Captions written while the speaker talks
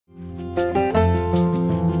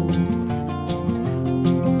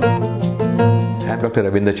I'm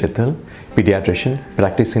Dr. Ravindra Chittal, Pediatrician,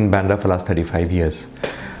 practicing in Bandra for the last 35 years.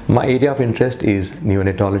 My area of interest is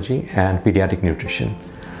neonatology and pediatric nutrition.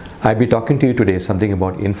 I'll be talking to you today something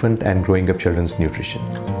about infant and growing up children's nutrition.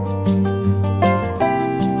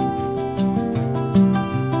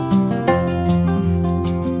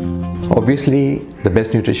 Obviously, the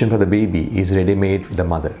best nutrition for the baby is ready-made with the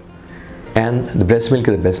mother. And the breast milk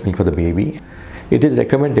is the best milk for the baby. It is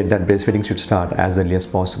recommended that breastfeeding should start as early as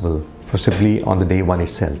possible, possibly on the day one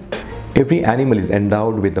itself. Every animal is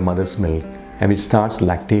endowed with the mother's milk and it starts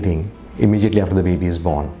lactating immediately after the baby is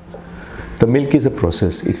born. The milk is a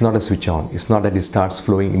process, it's not a switch on. It's not that it starts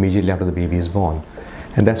flowing immediately after the baby is born.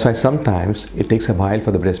 And that's why sometimes it takes a while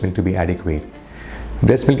for the breast milk to be adequate.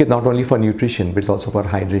 Breast milk is not only for nutrition, but it's also for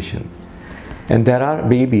hydration. And there are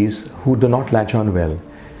babies who do not latch on well.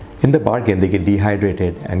 In the bargain, they get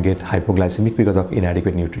dehydrated and get hypoglycemic because of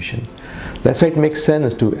inadequate nutrition. That's why it makes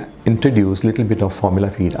sense to introduce a little bit of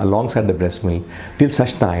formula feed alongside the breast milk till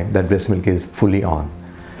such time that breast milk is fully on.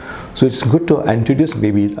 So it's good to introduce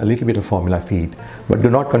baby a little bit of formula feed, but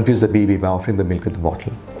do not confuse the baby by offering the milk with the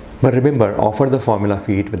bottle. But remember, offer the formula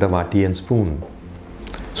feed with a vati and spoon,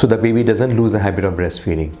 so the baby doesn't lose the habit of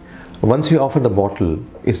breastfeeding. Once you offer the bottle,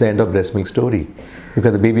 it's the end of breast milk story,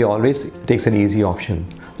 because the baby always takes an easy option.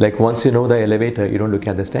 Like once you know the elevator, you don't look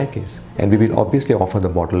at the staircase. And we will obviously offer the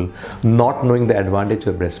bottle, not knowing the advantage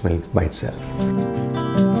of breast milk by itself.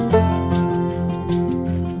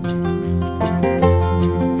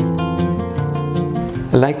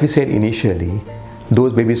 Like we said initially,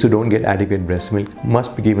 those babies who don't get adequate breast milk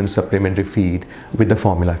must be given supplementary feed with the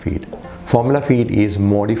formula feed. Formula feed is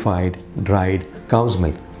modified, dried cow's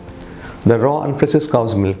milk. The raw unprocessed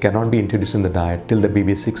cow's milk cannot be introduced in the diet till the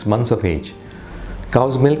baby is 6 months of age.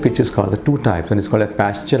 Cow's milk, which is called the two types, and it's called a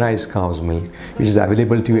pasteurized cow's milk, which is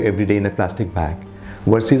available to you every day in a plastic bag,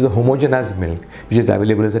 versus a homogenized milk, which is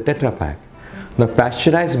available as a Tetra Pak. Now,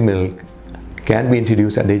 pasteurized milk can be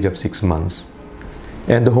introduced at the age of 6 months,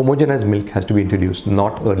 and the homogenized milk has to be introduced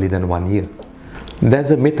not early than 1 year.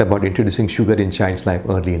 There's a myth about introducing sugar in child's life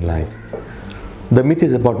early in life. The myth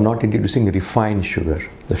is about not introducing refined sugar.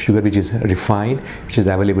 The sugar which is refined, which is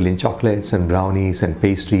available in chocolates and brownies and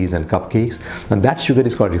pastries and cupcakes, and that sugar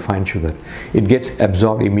is called refined sugar. It gets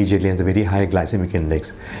absorbed immediately and has a very high glycemic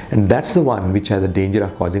index. And that's the one which has the danger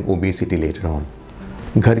of causing obesity later on.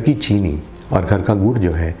 Ghar ki chini or ghar ka gur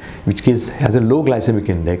jo hai, which has a low glycemic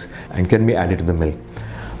index and can be added to the milk.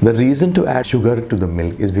 The reason to add sugar to the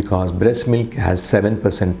milk is because breast milk has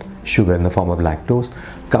 7% sugar in the form of lactose.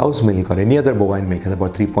 Cow's milk or any other bovine milk has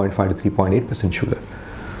about 3.5 to 3.8% sugar.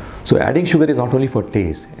 So adding sugar is not only for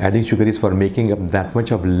taste, adding sugar is for making up that much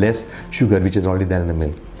of less sugar which is already there in the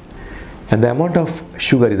milk. And the amount of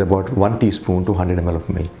sugar is about 1 teaspoon to 100 ml of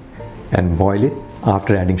milk. And boil it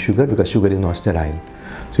after adding sugar, because sugar is not sterile.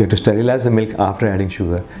 So you have to sterilize the milk after adding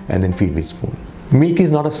sugar and then feed with spoon. Milk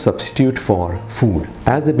is not a substitute for food.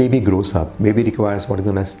 As the baby grows up, baby requires what is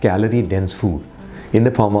known as calorie-dense food in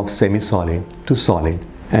the form of semi-solid to solid.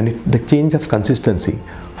 And the change of consistency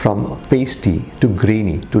from pasty to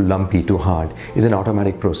grainy to lumpy to hard is an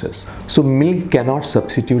automatic process. So milk cannot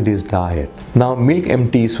substitute this diet. Now milk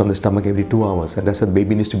empties from the stomach every 2 hours, and that's why the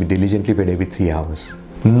baby needs to be diligently fed every 3 hours.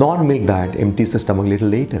 Non-milk diet empties the stomach a little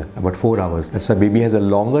later, about 4 hours. That's why baby has a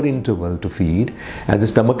longer interval to feed. As the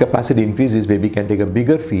stomach capacity increases, baby can take a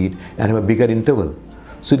bigger feed and have a bigger interval.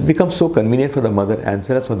 So it becomes so convenient for the mother as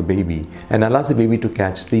well as for the baby, and allows the baby to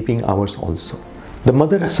catch sleeping hours also. The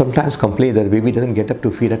mother sometimes complains that the baby doesn't get up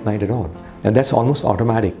to feed at night at all, and that's almost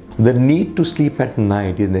automatic. The need to sleep at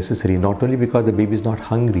night is necessary not only because the baby is not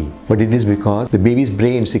hungry, but it is because the baby's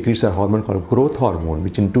brain secretes a hormone called growth hormone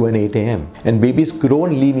between 2 and 8 a.m. and babies grow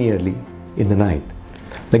linearly in the night.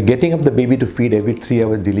 The getting up the baby to feed every 3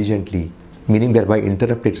 hours diligently, meaning thereby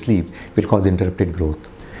interrupted sleep, will cause interrupted growth.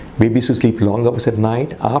 Babies who sleep long hours at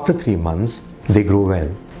night, after 3 months, they grow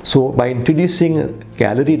well. So by introducing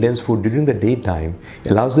calorie-dense food during the daytime,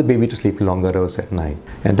 allows the baby to sleep longer hours at night.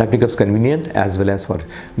 And that becomes convenient as well as for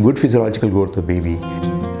good physiological growth of the baby.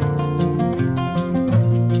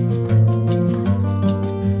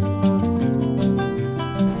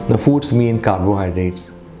 The foods mean carbohydrates,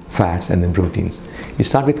 fats, and then proteins. You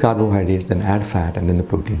start with carbohydrates, then add fat, and then the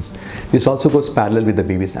proteins. This also goes parallel with the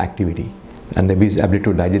baby's activity and the baby's ability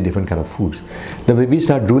to digest different kind of foods. The baby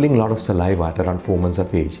starts drooling a lot of saliva at around 4 months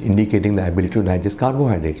of age, indicating the ability to digest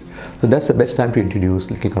carbohydrates. So that's the best time to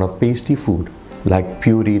introduce little kind of pasty food like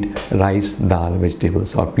pureed rice, dal,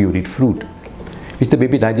 vegetables, or pureed fruit, which the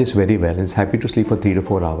baby digests very well and is happy to sleep for 3 to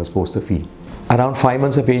 4 hours post the feed. Around 5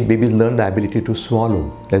 months of age, babies learn the ability to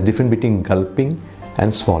swallow. There's difference between gulping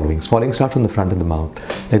and swallowing. Swallowing starts from the front of the mouth.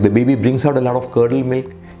 Like the baby brings out a lot of curdled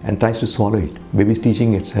milk and tries to swallow it. Baby is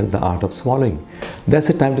teaching itself the art of swallowing. That's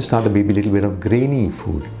the time to start the baby a little bit of grainy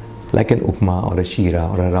food, like an upma or a shira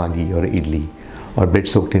or a ragi or a idli, or bread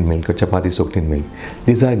soaked in milk or chapati soaked in milk.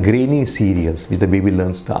 These are grainy cereals which the baby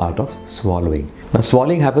learns the art of swallowing. Now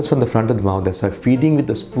swallowing happens from the front of the mouth. That's why feeding with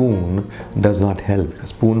a spoon does not help. A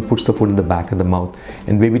spoon puts the food in the back of the mouth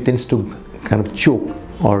and baby tends to kind of choke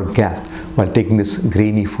or gasp while taking this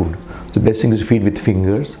grainy food. So the best thing is to feed with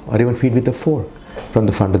fingers or even feed with a fork. From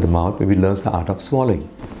the front of the mouth, baby learns the art of swallowing.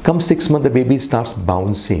 Come 6 months, the baby starts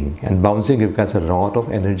bouncing, and bouncing requires a lot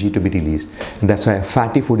of energy to be released, and that's why a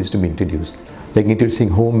fatty food is to be introduced. Like introducing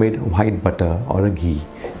homemade white butter or a ghee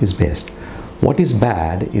is best. What is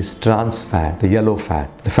bad is trans fat, the yellow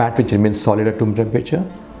fat. The fat which remains solid at room temperature,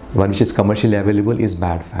 one which is commercially available, is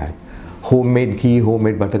bad fat. Homemade ghee,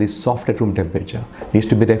 homemade butter is soft at room temperature, needs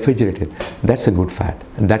to be refrigerated. That's a good fat,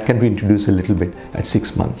 and that can be introduced a little bit at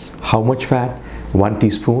 6 months. How much fat? 1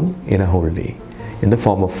 teaspoon in a whole day, in the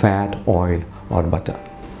form of fat, oil or butter.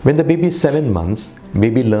 When the baby is 7 months,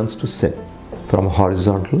 baby learns to sit from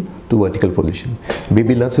horizontal to vertical position.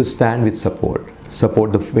 Baby learns to stand with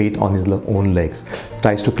support the weight on his own legs,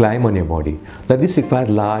 tries to climb on your body. Now this requires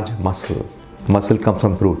large muscle. Muscle comes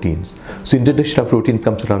from proteins. So introduction of protein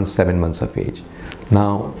comes around 7 months of age.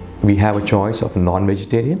 Now we have a choice of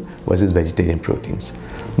non-vegetarian versus vegetarian proteins.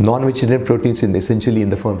 Non-vegetarian proteins is essentially in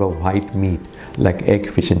the form of white meat, like egg,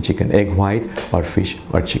 fish and chicken, egg white or fish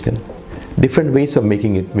or chicken. Different ways of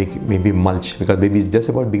making it maybe mulch, because baby is just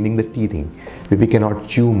about beginning the teething. Baby cannot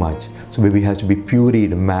chew much, so baby has to be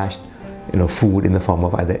pureed, mashed, food in the form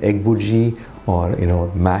of either egg burji or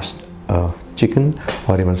mashed chicken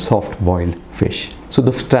or even soft boiled fish. So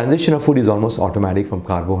the transition of food is almost automatic from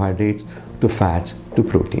carbohydrates to fats to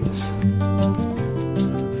proteins.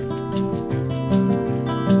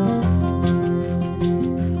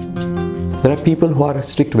 There are people who are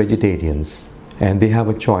strict vegetarians and they have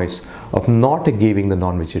a choice of not giving the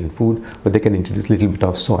non-vegetarian food, but they can introduce a little bit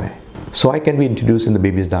of soy. Soy can be introduced in the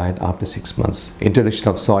baby's diet after 6 months. Introduction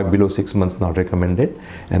of soy below 6 months not recommended,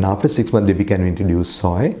 and after 6 months baby can introduce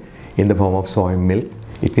soy in the form of soy milk.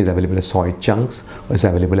 It is available as soy chunks or is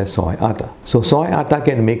available as soy atta. So soy atta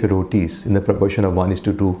can make rotis in the proportion of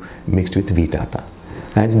 1:2 mixed with wheat atta,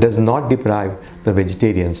 and it does not deprive the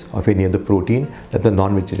vegetarians of any of the protein that the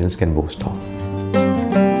non-vegetarians can boast of.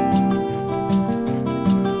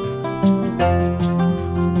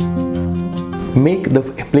 Make the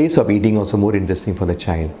place of eating also more interesting for the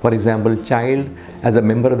child. For example, child as a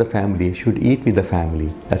member of the family should eat with the family.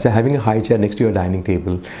 That's why having a high chair next to your dining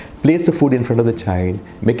table, place the food in front of the child,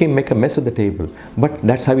 make a mess of the table. But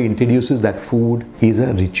that's how he introduces that food is a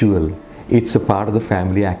ritual. It's a part of the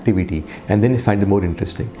family activity, and then you find it more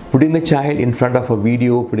interesting. Putting the child in front of a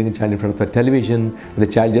video, putting the child in front of a television, the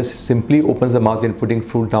child just simply opens the mouth and putting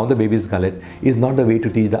food down the baby's gullet is not the way to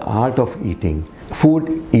teach the art of eating.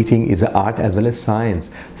 Food eating is an art as well as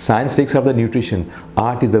science. Science takes care of the nutrition.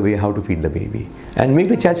 Art is the way how to feed the baby. And make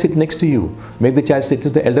the child sit next to you. Make the child sit to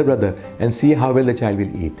the elder brother and see how well the child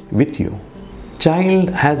will eat with you. Child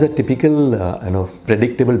has a typical,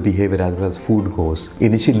 predictable behavior as far as food goes.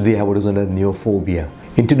 Initially, they have what is known as neophobia.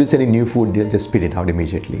 Introduce any new food, they'll just spit it out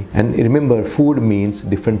immediately. And remember, food means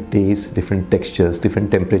different tastes, different textures, different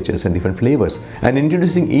temperatures, and different flavors. And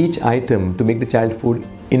introducing each item to make the child food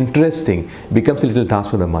interesting becomes a little task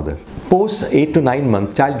for the mother. Post 8 to 9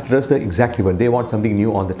 months, child does the exactly what they want, something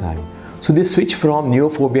new all the time. So this switch from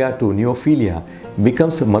neophobia to neophilia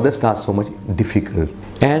becomes mother's task so much difficult,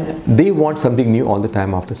 and they want something new all the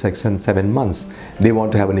time after 6 and 7 months. They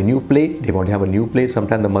want to have a new plate, they want to have a new plate.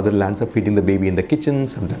 Sometimes the mother lands up feeding the baby in the kitchen,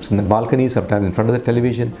 sometimes in the balcony, sometimes in front of the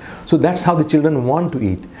television. So that's how the children want to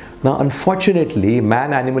eat. Now unfortunately,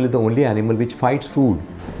 man animal is the only animal which fights food.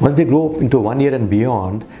 Once they grow up into 1 year and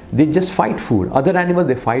beyond, they just fight food. Other animals,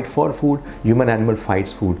 they fight for food. Human animal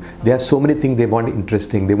fights food. There are so many things they want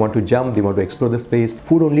interesting. They want to jump, they want to explore the space.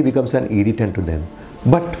 Food only becomes an irritant to them.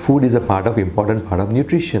 But food is a important part of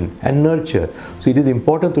nutrition and nurture. So it is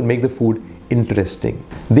important to make the food interesting.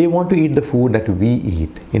 They want to eat the food that we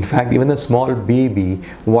eat. In fact, even a small baby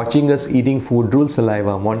watching us eating food drools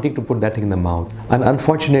saliva, wanting to put that in the mouth. And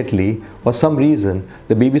unfortunately, for some reason,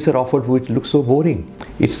 the babies are offered food which looks so boring.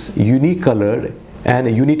 It's unique colored and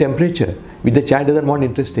a unique temperature, which the child doesn't want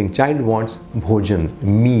interesting. Child wants bhojan,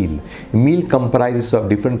 meal. Meal comprises of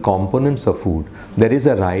different components of food. There is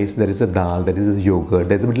a rice, there is a dal, there is a yogurt,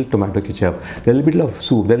 there is a little tomato ketchup, there is a little of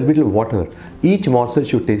soup, there is a little water. Each morsel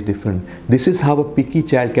should taste different. This is how a picky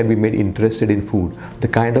child can be made interested in food, the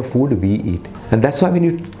kind of food we eat. And that's why when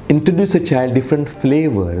you introduce a child different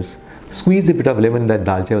flavors, Squeeze a bit of lemon in that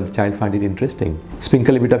dal chawal, the child find it interesting.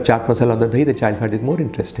 Sprinkle a bit of chaat masala on the dahi, the child find it more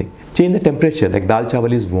interesting. Change the temperature, like dal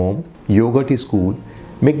chawal is warm, yogurt is cool.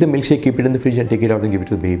 Make the milkshake, keep it in the fridge and take it out and give it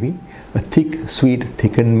to the baby. A thick, sweet,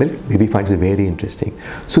 thickened milk, baby finds it very interesting.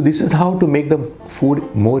 So this is how to make the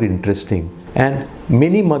food more interesting. And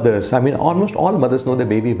many mothers, almost all mothers know the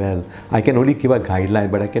baby well. I can only give a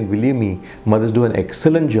guideline, but believe me, mothers do an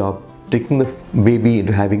excellent job taking the baby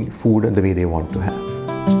into having food the way they want to have.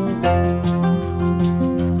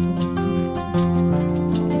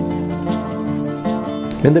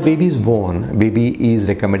 When the baby is born, baby is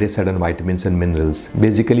recommended certain vitamins and minerals,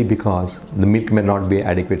 basically because the milk may not be an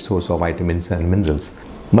adequate source of vitamins and minerals.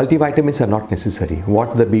 Multivitamins are not necessary.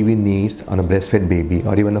 What the baby needs on a breastfed baby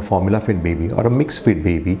or even a formula-fed baby or a mixed-fed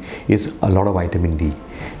baby is a lot of vitamin D.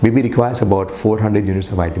 Baby requires about 400 units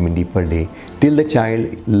of vitamin D per day till the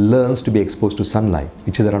child learns to be exposed to sunlight,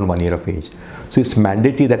 which is around 1 year of age. So it's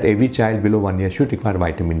mandatory that every child below 1 year should require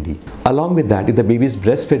vitamin D. Along with that, if the baby is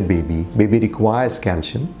breastfed baby requires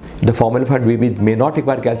calcium. The formula-fed baby may not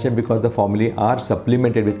require calcium because the formulae are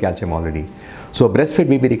supplemented with calcium already. So a breastfed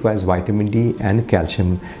baby requires vitamin D and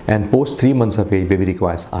calcium, and post 3 months of age, baby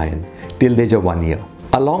requires iron till the age of 1 year.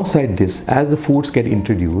 Alongside this, as the foods get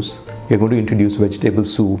introduced, we are going to introduce vegetable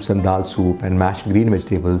soups and dal soup and mashed green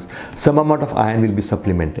vegetables. Some amount of iron will be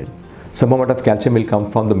supplemented. Some amount of calcium will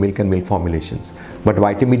come from the milk and milk formulations. But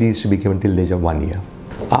vitamin D needs to be given till the age of 1 year.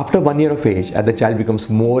 After 1 year of age, as the child becomes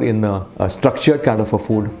more in a structured kind of a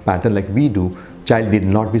food pattern like we do, child need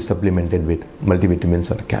not be supplemented with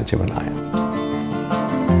multivitamins or calcium and iron.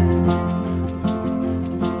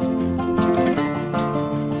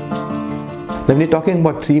 When we're talking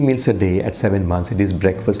about 3 meals a day at 7 months, it is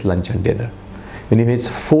breakfast, lunch and dinner. When it is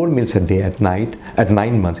 4 meals a day at night, at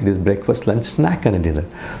 9 months, it is breakfast, lunch, snack and a dinner.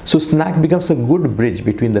 So snack becomes a good bridge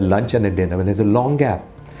between the lunch and the dinner. When there's a long gap,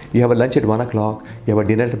 you have a lunch at 1 o'clock, you have a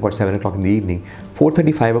dinner at about 7 o'clock in the evening.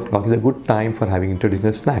 4:30, 5 o'clock is a good time for having introduced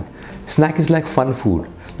a snack. Snack is like fun food,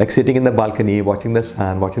 like sitting in the balcony, watching the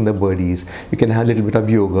sun, watching the birdies. You can have a little bit of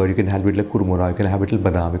yogurt, you can have a little kurmura, you can have a little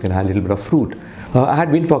badam, you can have a little bit of fruit. I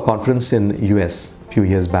had been for a conference in US few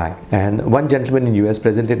years back, and one gentleman in US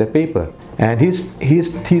presented a paper, and his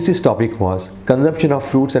thesis topic was consumption of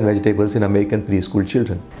fruits and vegetables in American preschool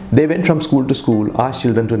children. They went from school to school, asked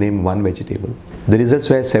children to name one vegetable. The results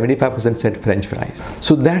were 75% said French fries.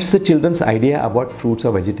 So that's the children's idea about fruits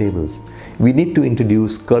or vegetables. We need to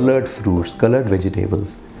introduce colored fruits, colored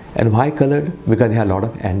vegetables. And why colored? Because they have a lot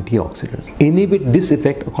of antioxidants. Inhibit this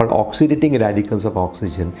effect called oxidating radicals of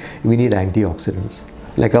oxygen, we need antioxidants.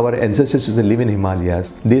 Like our ancestors used to live in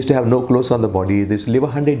Himalayas, they used to have no clothes on the body, they used to live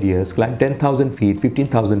 100 years, climb 10,000 feet,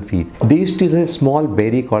 15,000 feet. They used to eat a small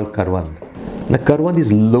berry called karwand. The karwand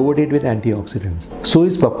is loaded with antioxidants. So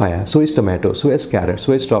is papaya, so is tomato, so is carrot,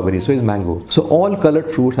 so is strawberry, so is mango. So all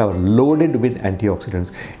colored fruits are loaded with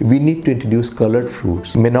antioxidants. We need to introduce colored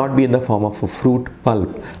fruits. It may not be in the form of a fruit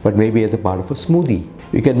pulp, but maybe as a part of a smoothie.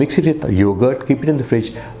 You can mix it with yogurt, keep it in the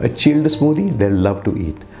fridge. A chilled smoothie, they'll love to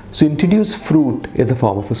eat. So introduce fruit in the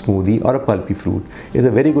form of a smoothie or a pulpy fruit is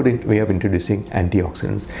a very good way of introducing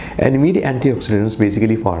antioxidants. And we need antioxidants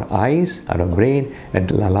basically for our eyes, our brain,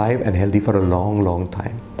 and alive and healthy for a long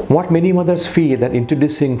time. What many mothers feel that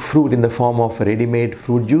introducing fruit in the form of ready-made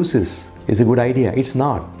fruit juices is a good idea. It's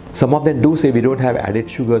not. Some of them do say we don't have added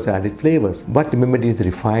sugars or added flavors, but remember it is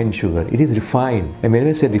refined sugar. It is refined, and when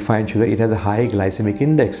I say refined sugar, it has a high glycemic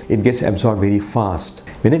index. It gets absorbed very fast.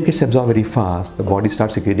 When it gets absorbed very fast, the body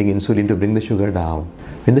starts secreting insulin to bring the sugar down.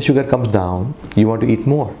 When the sugar comes down, you want to eat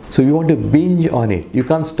more. So you want to binge on it. You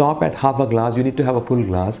can't stop at half a glass, you need to have a full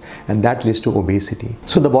glass, and that leads to obesity.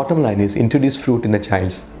 So the bottom line is introduce fruit in the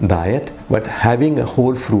child's diet, but having a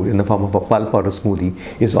whole fruit in the form of a pulp or a smoothie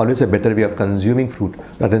is always a better way of consuming fruit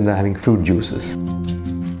rather than having fruit juices.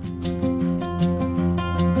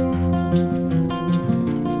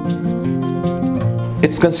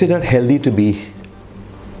 It's considered healthy to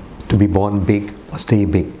be born big or stay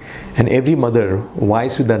big, and every mother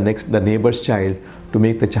vies with the neighbor's child to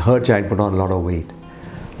make her child put on a lot of weight.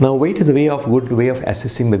 Now weight is a good way of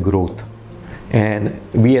assessing the growth, and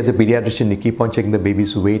we as a pediatrician, we keep on checking the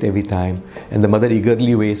baby's weight every time, and the mother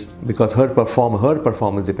eagerly waits because her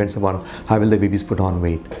performance depends upon how well the baby's put on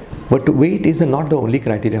weight. But weight is not the only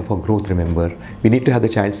criteria for growth, remember. We need to have the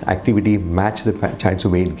child's activity match the child's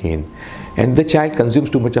weight gain. And the child consumes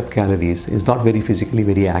too much of calories, is not very physically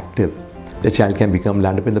very active. The child can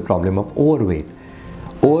land up in the problem of overweight.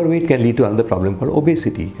 Overweight can lead to another problem called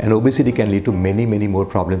obesity, and obesity can lead to many more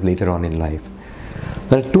problems later on in life.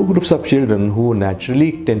 There are two groups of children who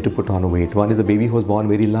naturally tend to put on weight. One is a baby who was born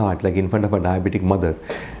very large, like in front of a diabetic mother.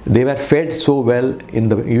 They were fed so well in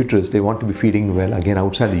the uterus, they want to be feeding well again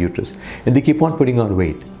outside the uterus, and they keep on putting on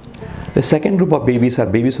weight. The second group of babies are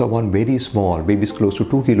babies who are born very small, babies close to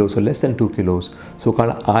 2 kilos or less than 2 kilos,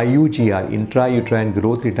 so-called IUGR, intrauterine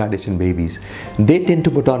growth retardation babies. They tend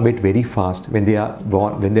to put on weight very fast when they are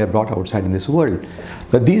born, when they are brought outside in this world.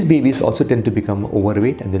 But these babies also tend to become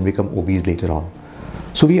overweight and then become obese later on.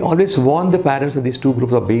 So we always warn the parents of these two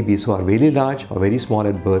groups of babies who are very large or very small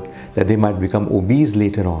at birth that they might become obese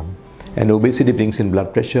later on. And obesity brings in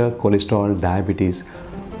blood pressure, cholesterol, diabetes,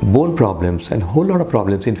 bone problems, and a whole lot of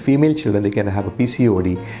problems. In female children, they can have a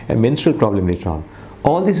PCOD and menstrual problem later on.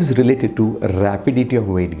 All this is related to rapidity of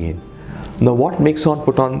weight gain. Now, what makes one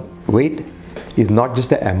put on weight is not just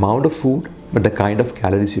the amount of food, but the kind of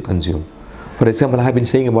calories you consume. For example, I have been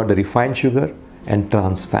saying about the refined sugar and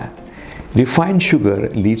trans fat. Refined sugar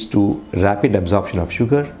leads to rapid absorption of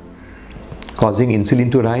sugar, causing insulin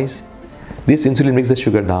to rise. This insulin brings the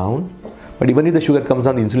sugar down. But even if the sugar comes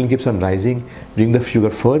down, the insulin keeps on rising, bring the sugar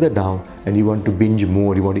further down, and you want to binge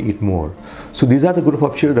more, you want to eat more. So these are the group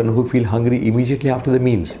of children who feel hungry immediately after the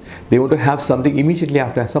meals. They want to have something immediately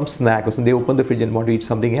after, some snack, or something. They open the fridge and want to eat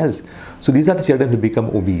something else. So these are the children who become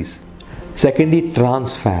obese. Secondly,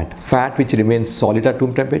 trans fat, fat which remains solid at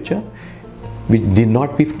room temperature, which did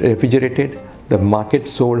not be refrigerated. The market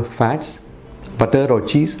sold fats, butter or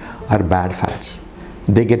cheese, are bad fats.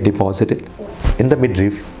 They get deposited in the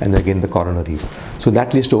midriff and again the coronaries. So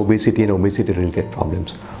that leads to obesity, and obesity related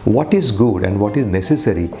problems. What is good and what is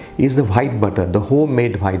necessary is the white butter, the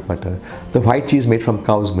homemade white butter. The white cheese made from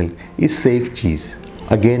cow's milk is safe cheese,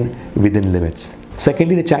 again within limits.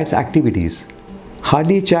 Secondly, the child's activities.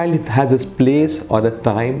 Hardly a child has a place or the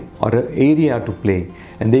time or an area to play,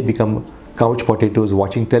 and they become couch potatoes,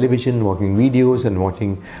 watching television, watching videos and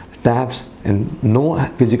watching tabs, and no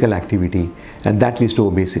physical activity, and that leads to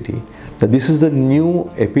obesity. So this is the new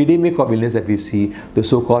epidemic of illness that we see, the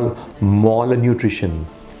so-called malnutrition.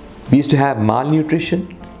 We used to have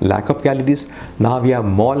malnutrition, lack of calories. Now we have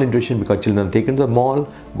malnutrition because children are taken to the mall,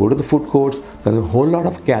 go to the food courts, there's a whole lot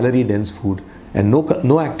of calorie-dense food and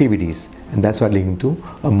no activities, and that's what leading to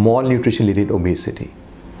a malnutrition-related obesity.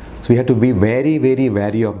 So we have to be very, very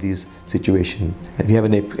wary of these situations, and we have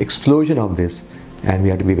an explosion of this, and we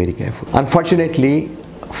have to be very careful. Unfortunately,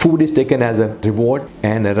 food is taken as a reward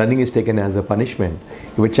and running is taken as a punishment.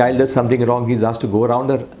 If a child does something wrong, he's asked to go around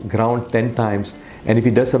the ground 10 times, and if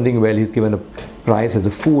he does something well, he's given a prize as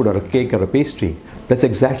a food or a cake or a pastry. That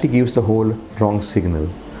exactly gives the whole wrong signal.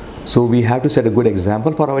 So we have to set a good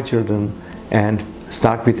example for our children and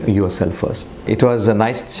start with yourself first. It was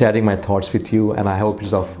nice sharing my thoughts with you, and I hope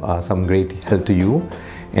it's of some great help to you.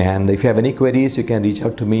 And if you have any queries, you can reach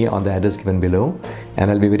out to me on the address given below, and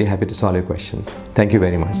I'll be very happy to solve your questions. Thank you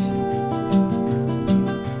very much.